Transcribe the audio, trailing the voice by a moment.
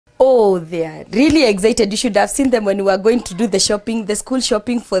Oh, they are really excited. You should have seen them when we were going to do the shopping, the school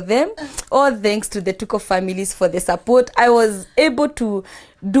shopping for them. All thanks to the Tuko families for the support. I was able to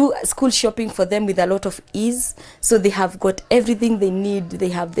do school shopping for them with a lot of ease. So they have got everything they need. They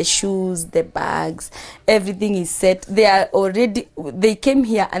have the shoes, the bags, everything is set. They came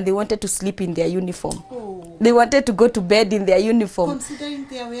here and they wanted to sleep in their uniform. Oh. They wanted to go to bed in their uniform. Considering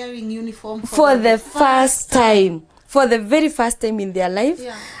they are wearing uniform for the first time. For the very first time in their life.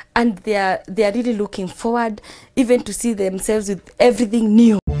 Yeah. And they are really looking forward even to see themselves with everything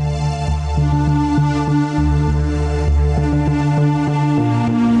new.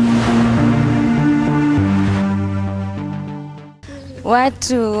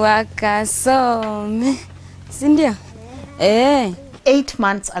 Watu wakasome. Sindio? Eh. 8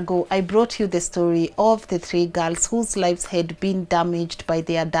 months ago, I brought you the story of the 3 girls whose lives had been damaged by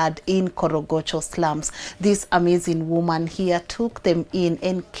their dad in Korogocho Slums. This amazing woman here took them in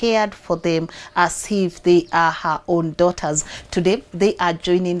and cared for them as if they are her own daughters. Today, they are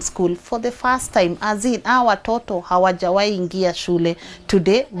joining school for the first time, as in our watoto hawajawai ingia shule.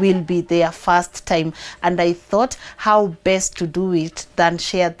 Today will be their first time, and I thought how best to do it than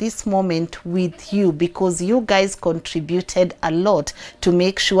share this moment with you, because you guys contributed a lot to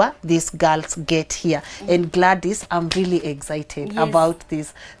make sure these girls get here. And Gladys, I'm really excited about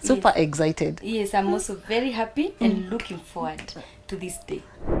this. Super excited. Yes, I'm also very happy and looking forward to this day.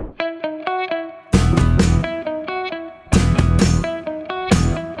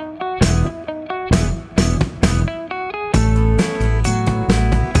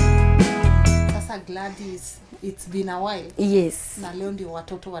 Gladys, it's been a while. Yes. Na leo ndio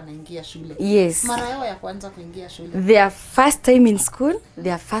watoto wanaingia shule. Yes. Mara yao ya kwanza kuingia shule. Their first time in school,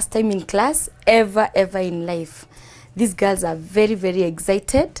 their first time in class, ever in life. These girls are very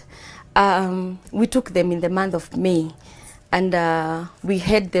excited. We took them in the month of May, and we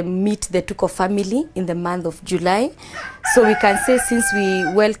had them meet the Tuko family in the month of July. So we can say since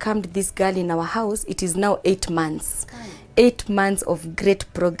we welcomed this girl in our house, it is now 8 months. 8 months of great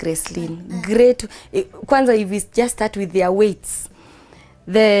progress, Lynn. Great. Kwanza, if we just start with their weights,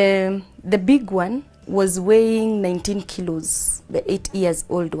 the big one was weighing 19 kilos, the 8 years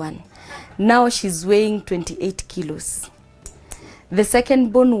old one. Now she's weighing 28 kilos. The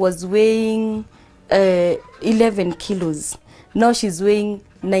second born was weighing 11 kilos. Now she's weighing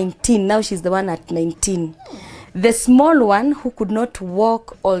 19. Now she's the one at 19. The small one who could not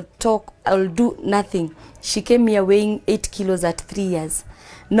walk or talk or do nothing, she came here weighing 8 kilos at 3 years.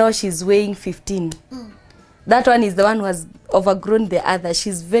 Now she's weighing 15. That one is the one who has overgrown the other.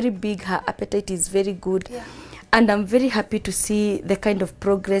 She's very big. Her appetite is very good. Yeah. And I'm very happy to see the kind of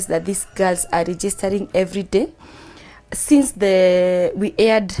progress that these girls are registering every day. Since we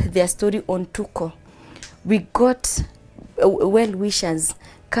aired their story on Tuko, we got well-wishers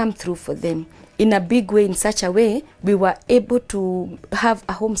come through for them in a big way, in such a way we were able to have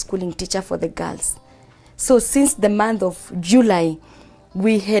a homeschooling teacher for the girls. So since the month of July,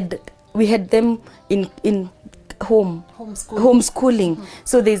 we had them in homeschooling.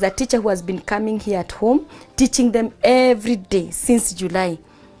 So there's a teacher who has been coming here at home, teaching them every day since July.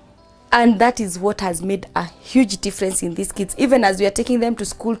 And that is what has made a huge difference in these kids. Even as we are taking them to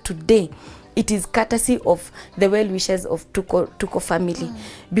school today, it is courtesy of the well-wishers of Tuko family.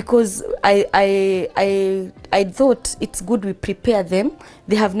 Because I thought it's good we prepare them.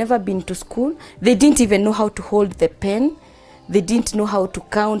 They have never been to school. They didn't even know how to hold the pen. They didn't know how to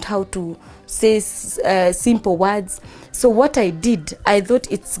count, how to say simple words. So what I did, I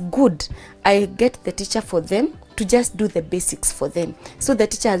thought it's good I get the teacher for them to just do the basics for them. So the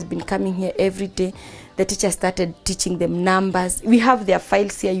teacher has been coming here every day. The teacher started teaching them numbers. We have their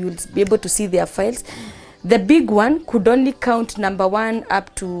files here. You'll be able to see their files. The big one could only count number 1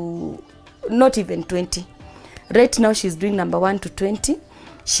 up to not even 20. Right now she's doing number 1 to 20.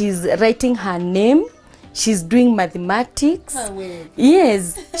 She's writing her name. She's doing mathematics.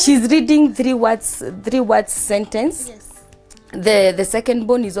 Yes, she's reading 3 words sentence. Yes. The second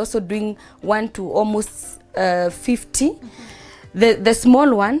born is also doing 1 to almost 50. The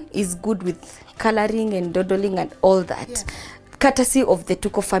small one is good with coloring and doodling and all that. Yes. Courtesy of the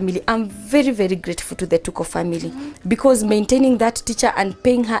Tuko family. I'm very grateful to the Tuko family because maintaining that teacher and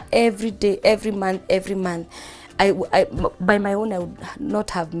paying her every day, every month, I by my own I would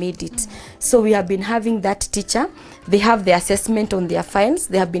not have made it. So we have been having that teacher. They have the assessment on their files.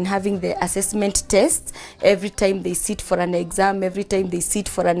 They have been having the assessment tests every time they sit for an exam,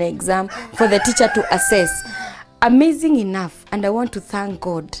 for the teacher to assess. Amazing enough, and I want to thank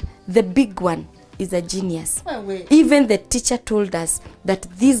God. The big one is a genius. Oh, wait. Even the teacher told us that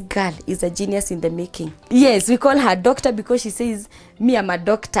this girl is a genius in the making. Yes, we call her doctor because she says, me, I'm a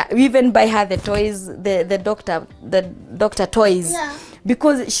doctor. We even buy her the toys, the doctor toys. Yeah.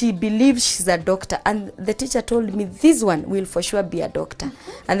 Because she believes she's a doctor. And the teacher told me, this one will for sure be a doctor.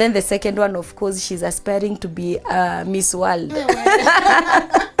 And then the second one, of course, she's aspiring to be Miss World.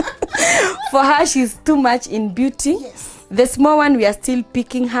 For her, she's too much in beauty. Yes. The small one, we are still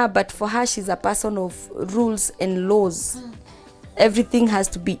picking her, but for her, she's a person of rules and laws. Everything has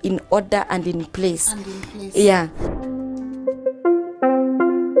to be in order and in place. And in place. Yeah.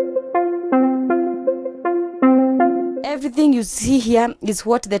 Everything you see here is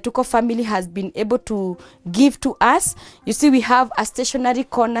what the Tuko family has been able to give to us. You see, we have a stationary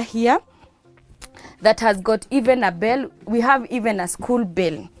corner here that has got even a bell. We have even a school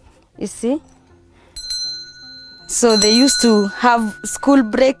bell. You see? So they used to have school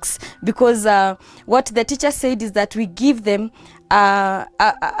breaks because what the teacher said is that we give them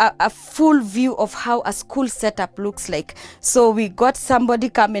a full view of how a school setup looks like. So we got somebody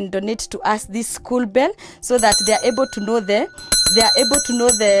come and donate to us this school bell so that they are able to know the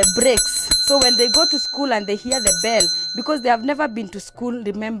breaks. So when they go to school and they hear the bell, because they have never been to school,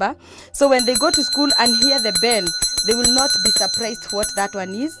 remember? So when they go to school and hear the bell, they will not be surprised what that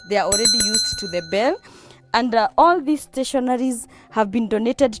one is. They are already used to the bell. And all these stationaries have been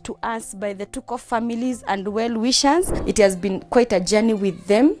donated to us by the Tuko families and well-wishers. It has been quite a journey with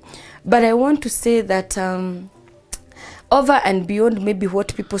them. But I want to say that over and beyond maybe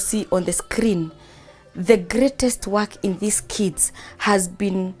what people see on the screen, the greatest work in these kids has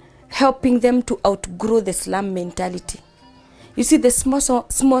been helping them to outgrow the slum mentality. You see, the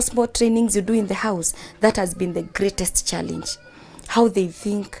small trainings you do in the house, that has been the greatest challenge. How they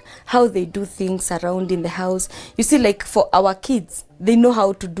think, how they do things around in the house. You see, like for our kids, they know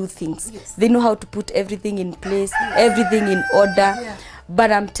how to do things. Yes. They know how to put everything in place, everything in order. Yeah. But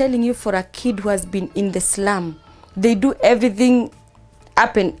I'm telling you, for a kid who has been in the slum, they do everything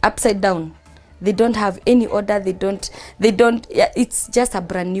up and upside down. They don't have any order. They don't, yeah, it's just a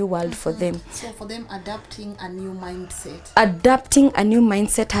brand new world for them. So for them, adapting a new mindset. Adapting a new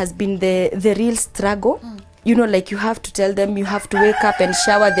mindset has been the real struggle. You know, like you have to tell them you have to wake up and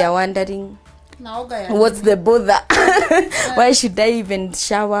shower. They are wondering, what's the bother? Why should I even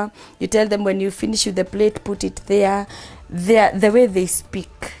shower? You tell them when you finish with the plate, put it there. The way they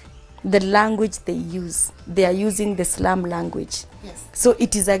speak, the language they use, they are using the slum language. Yes. So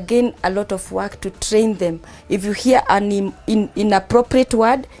it is again a lot of work to train them. If you hear an inappropriate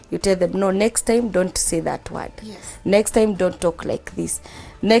word, you tell them, no, next time don't say that word. Yes. Next time don't talk like this.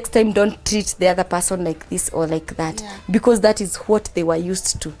 Next time don't treat the other person like this or like that. Yeah. Because that is what they were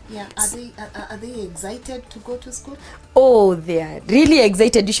used to. Yeah. Are they excited to go to school? Oh, they are really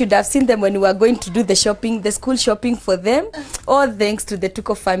excited. You should have seen them when we were going to do the shopping, the school shopping for them. All thanks to the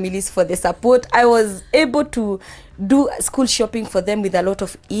Tuko families for the support. I was able to do school shopping for them with a lot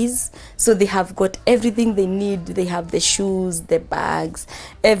of ease. So they have got everything they need. They have the shoes, the bags,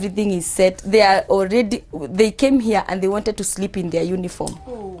 everything is set. They came here and they wanted to sleep in their uniform.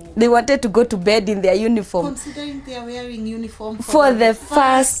 Oh. They wanted to go to bed in their uniform. Considering they are wearing uniform for the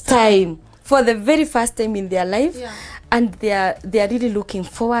first time. For the very first time in their life. Yeah. And they are really looking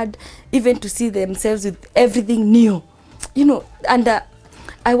forward even to see themselves with everything new. You know, and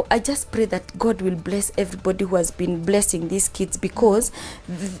I just pray that God will bless everybody who has been blessing these kids, because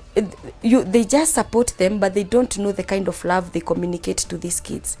they just support them, but they don't know the kind of love they communicate to these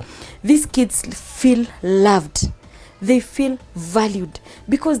kids. These kids feel loved. They feel valued,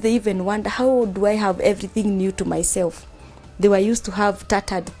 because they even wonder, how do I have everything new to myself? They were used to have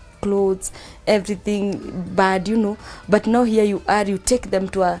tattered clothes, everything bad, you know, but now here you are, you take them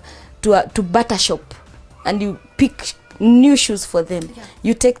to barter shop and you pick new shoes for them. Yeah.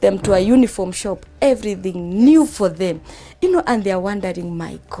 You take them to a uniform shop, everything new for them, you know, and they are wondering,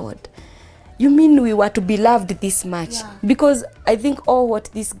 my God, you mean we were to be loved this much? Yeah. Because I think all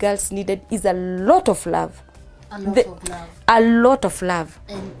what these girls needed is a lot of love. A lot of love. A lot of love.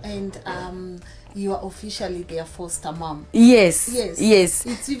 And you are officially their foster mom. Yes. Yes. Yes.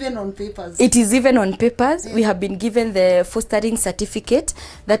 It's even on papers. It is even on papers. Yeah. We have been given the fostering certificate.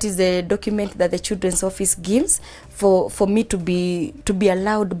 That is the document that the Children's Office gives for me to be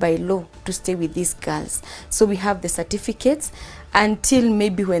allowed by law to stay with these girls. So we have the certificates until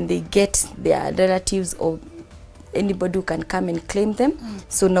maybe when they get their relatives or anybody who can come and claim them.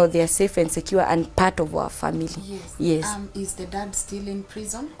 So now they are safe and secure and part of our family. Yes. Yes. Is the dad still in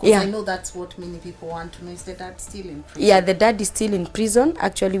prison? Because Yeah. I know that's what many people want to know. Is the dad still in prison? Yeah, the dad is still in prison.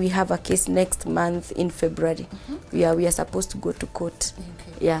 Actually, we have a case next month in February. We are supposed to go to court.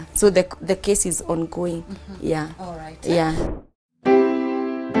 Okay. Yeah. So the case is ongoing. Yeah. All right. Yeah.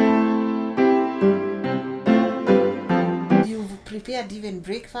 You've prepared even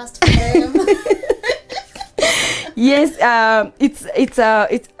breakfast for them. Yes, I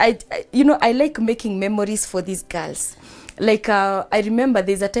like making memories for these girls. Like I remember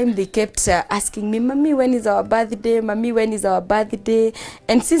there's a time they kept asking me, "Mommy, when is our birthday? Mommy, when is our birthday?"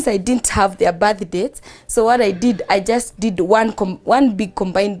 And since I didn't have their birthday dates, so what I did, I just did one big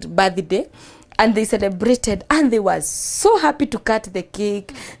combined birthday. And they celebrated, and they were so happy to cut the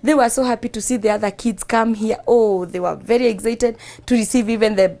cake. They were so happy to see the other kids come here. Oh, they were very excited to receive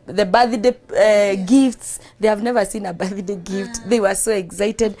even the birthday gifts. They have never seen a birthday gift. They were so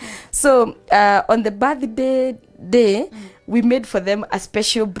excited. So on the birthday day, we made for them a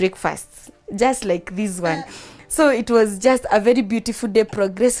special breakfast, just like this one. So it was just a very beautiful day.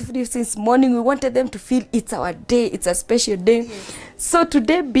 Progressively since morning, we wanted them to feel it's our day, it's a special day. Yes. So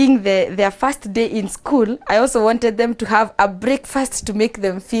today being their first day in school, I also wanted them to have a breakfast to make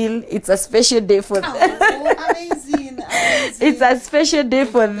them feel it's a special day for them. Amazing. It's a special day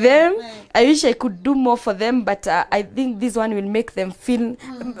for them. I wish I could do more for them, but I think this one will make them feel,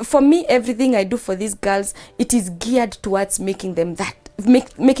 for me, everything I do for these girls, it is geared towards making them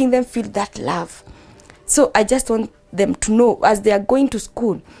making them feel that love. So I just want them to know, as they are going to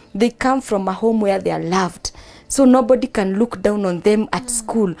school, they come from a home where they are loved. So nobody can look down on them at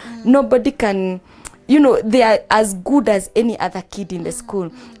school. Nobody can, they are as good as any other kid in the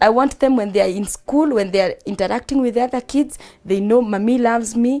school. I want them, when they are in school, when they are interacting with the other kids, they know Mommy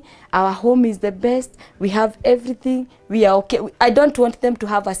loves me, our home is the best, we have everything, we are okay. I don't want them to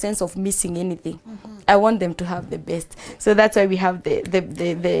have a sense of missing anything. I want them to have the best. So that's why we have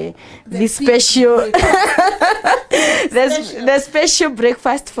the special the special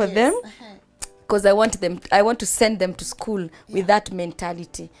breakfast for them. Because I want to send them to school with that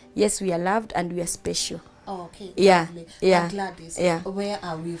mentality. Yes, we are loved and we are special. Oh, okay. Yeah. Lovely. Yeah. Gladys, yeah. Where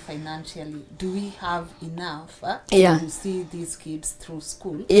are we financially? Do we have enough yeah. to see these kids through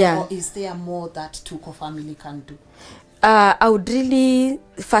school? Yeah. Or is there more that Tuko family can do? I would really,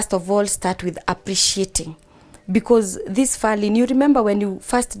 first of all, start with appreciating. Because this Farlin, you remember when you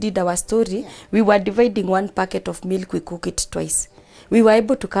first did our story, we were dividing one packet of milk, we cook it twice. We were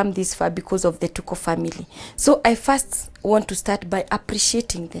able to come this far because of the Tuko family. So I first want to start by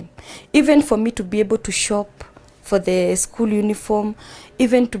appreciating them. Even for me to be able to shop for the school uniform,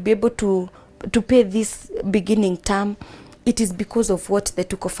 even to be able to pay this beginning term, it is because of what the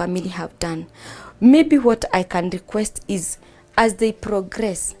Tuko family have done. Maybe what I can request is, as they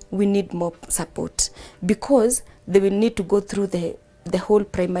progress, we need more support, because they will need to go through the whole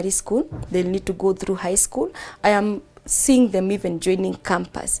primary school, they'll need to go through high school. I am seeing them even joining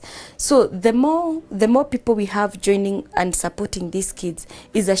campus. So the more people we have joining and supporting these kids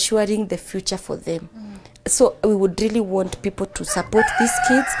is assuring the future for them. So we would really want people to support these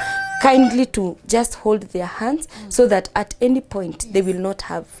kids, kindly to just hold their hands, so that at any point they will not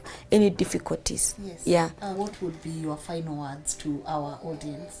have any difficulties. Yes. Yeah. What would be your final words to our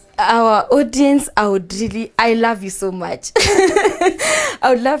audience? Our audience, I love you so much.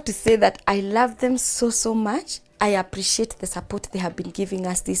 I would love to say that I love them so much. I appreciate the support they have been giving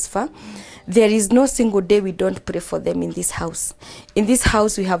us this far. There is no single day we don't pray for them in this house. In this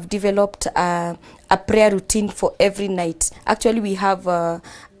house, we have developed a prayer routine for every night. Actually, we have a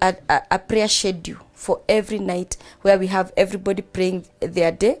prayer schedule for every night, where we have everybody praying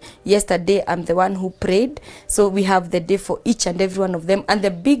their day. Yesterday, I'm the one who prayed. So we have the day for each and every one of them. And the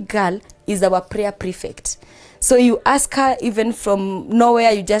big girl is our prayer prefect. So you ask her, even from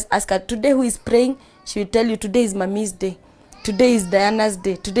nowhere, you just ask her, today who is praying? She will tell you, today is Mommy's day. Today is Diana's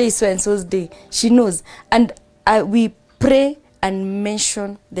day. Today is so-and-so's day. She knows. And we pray and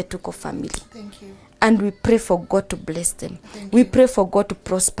mention the Tuko family. Thank you. And we pray for God to bless them. We pray for God to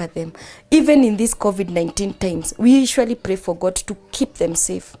prosper them. Even in these COVID-19 times, we usually pray for God to keep them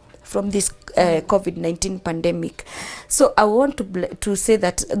safe from this COVID-19 pandemic. So I want to say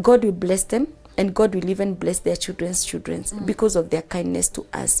that God will bless them, and God will even bless their children's children because of their kindness to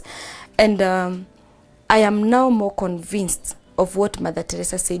us. And I am now more convinced of what Mother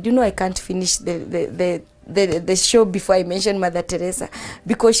Teresa said. You know, I can't finish the show before I mention Mother Teresa,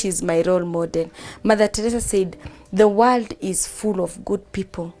 because she's my role model. Mother Teresa said, the world is full of good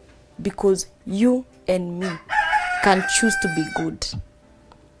people because you and me can choose to be good.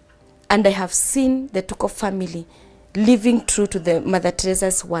 And I have seen the Tuko family living true to the Mother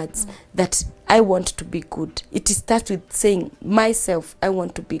Teresa's words that I want to be good. It starts with saying myself, I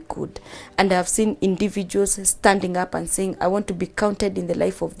want to be good. And I've seen individuals standing up and saying, I want to be counted in the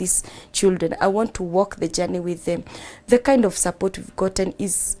life of these children. I want to walk the journey with them. The kind of support we've gotten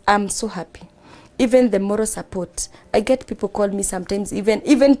is, I'm so happy. Even the moral support. I get people call me sometimes,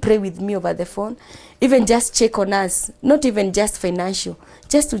 even pray with me over the phone, even just check on us, not even just financial,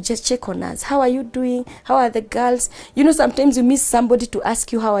 just check on us. How are you doing? How are the girls? You know, sometimes you miss somebody to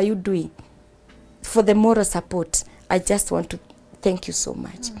ask you, how are you doing? For the moral support, I just want to thank you so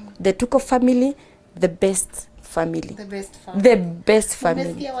much. The Tuko family, the best family. The best family. The best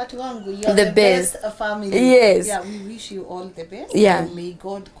family. You're the best family. Yes. Yeah, we wish you all the best. Yeah. And may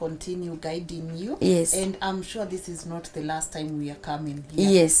God continue guiding you. Yes. And I'm sure this is not the last time we are coming here.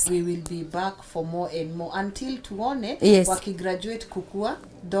 Yes. We will be back for more and more until tuone. Yes. Wakigraduate kukua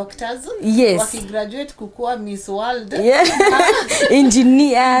doctors. Yes. Wakigraduate kukua Miss World. Yeah.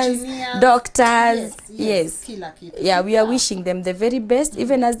 Engineers, doctors. Yes. Kila kitu. Yeah, we are wishing them the very best.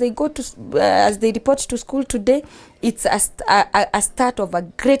 Even as they go to, as they report to school today, it's a start of a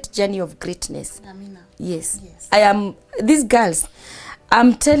great journey of greatness. Amina. Yes. These girls,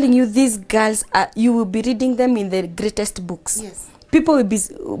 I'm telling you, these girls, you will be reading them in the greatest books. Yes. People will be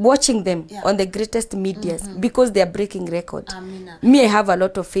watching them on the greatest medias because they are breaking record. Amina. Me, I have a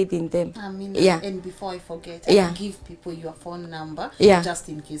lot of faith in them. Amina. Yeah. And before I forget, Yeah. I'll give people your phone number just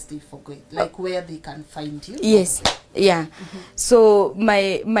in case they forget, like where they can find you. Yes. Yeah. So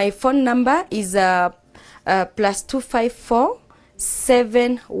my phone number is +254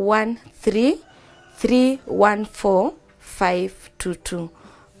 713 314 522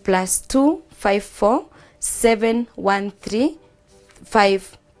 +254 713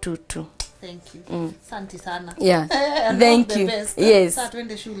 522. Thank you. Asante sana. Yeah. And Thank all the you. best. Yes. Sasa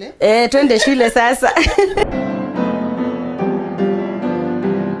twende shule. Twende shule sasa.